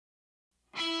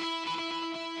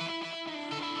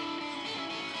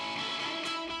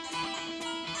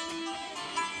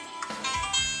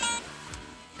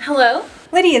Hello?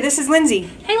 Lydia, this is Lindsay.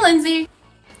 Hey, Lindsay.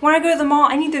 When I go to the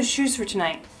mall, I need those shoes for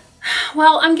tonight.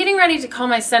 Well, I'm getting ready to call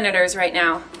my senators right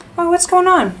now. Oh, what's going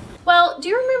on? Well, do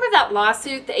you remember that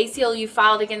lawsuit the ACLU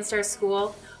filed against our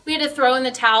school? We had to throw in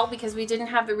the towel because we didn't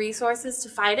have the resources to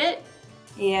fight it?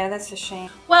 Yeah, that's a shame.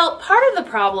 Well, part of the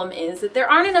problem is that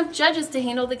there aren't enough judges to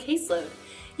handle the caseload.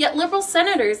 Yet liberal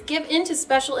senators give in to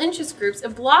special interest groups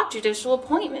and block judicial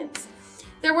appointments.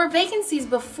 There were vacancies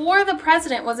before the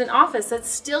president was in office that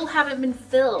still haven't been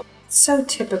filled. So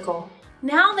typical.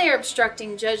 Now they are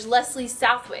obstructing Judge Leslie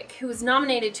Southwick, who was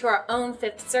nominated to our own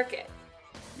Fifth Circuit.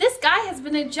 This guy has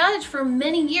been a judge for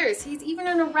many years. He's even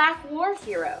an Iraq war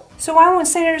hero. So why won't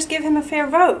senators give him a fair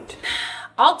vote?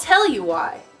 I'll tell you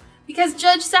why. Because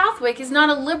Judge Southwick is not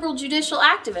a liberal judicial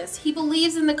activist. He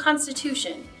believes in the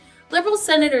Constitution. Liberal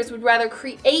senators would rather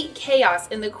create chaos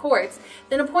in the courts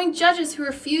than appoint judges who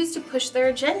refuse to push their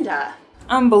agenda.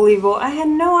 Unbelievable. I had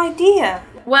no idea.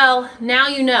 Well, now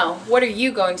you know. What are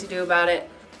you going to do about it?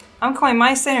 I'm calling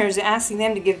my senators and asking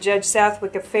them to give Judge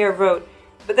Southwick a fair vote.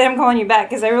 But then I'm calling you back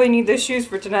because I really need those shoes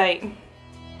for tonight.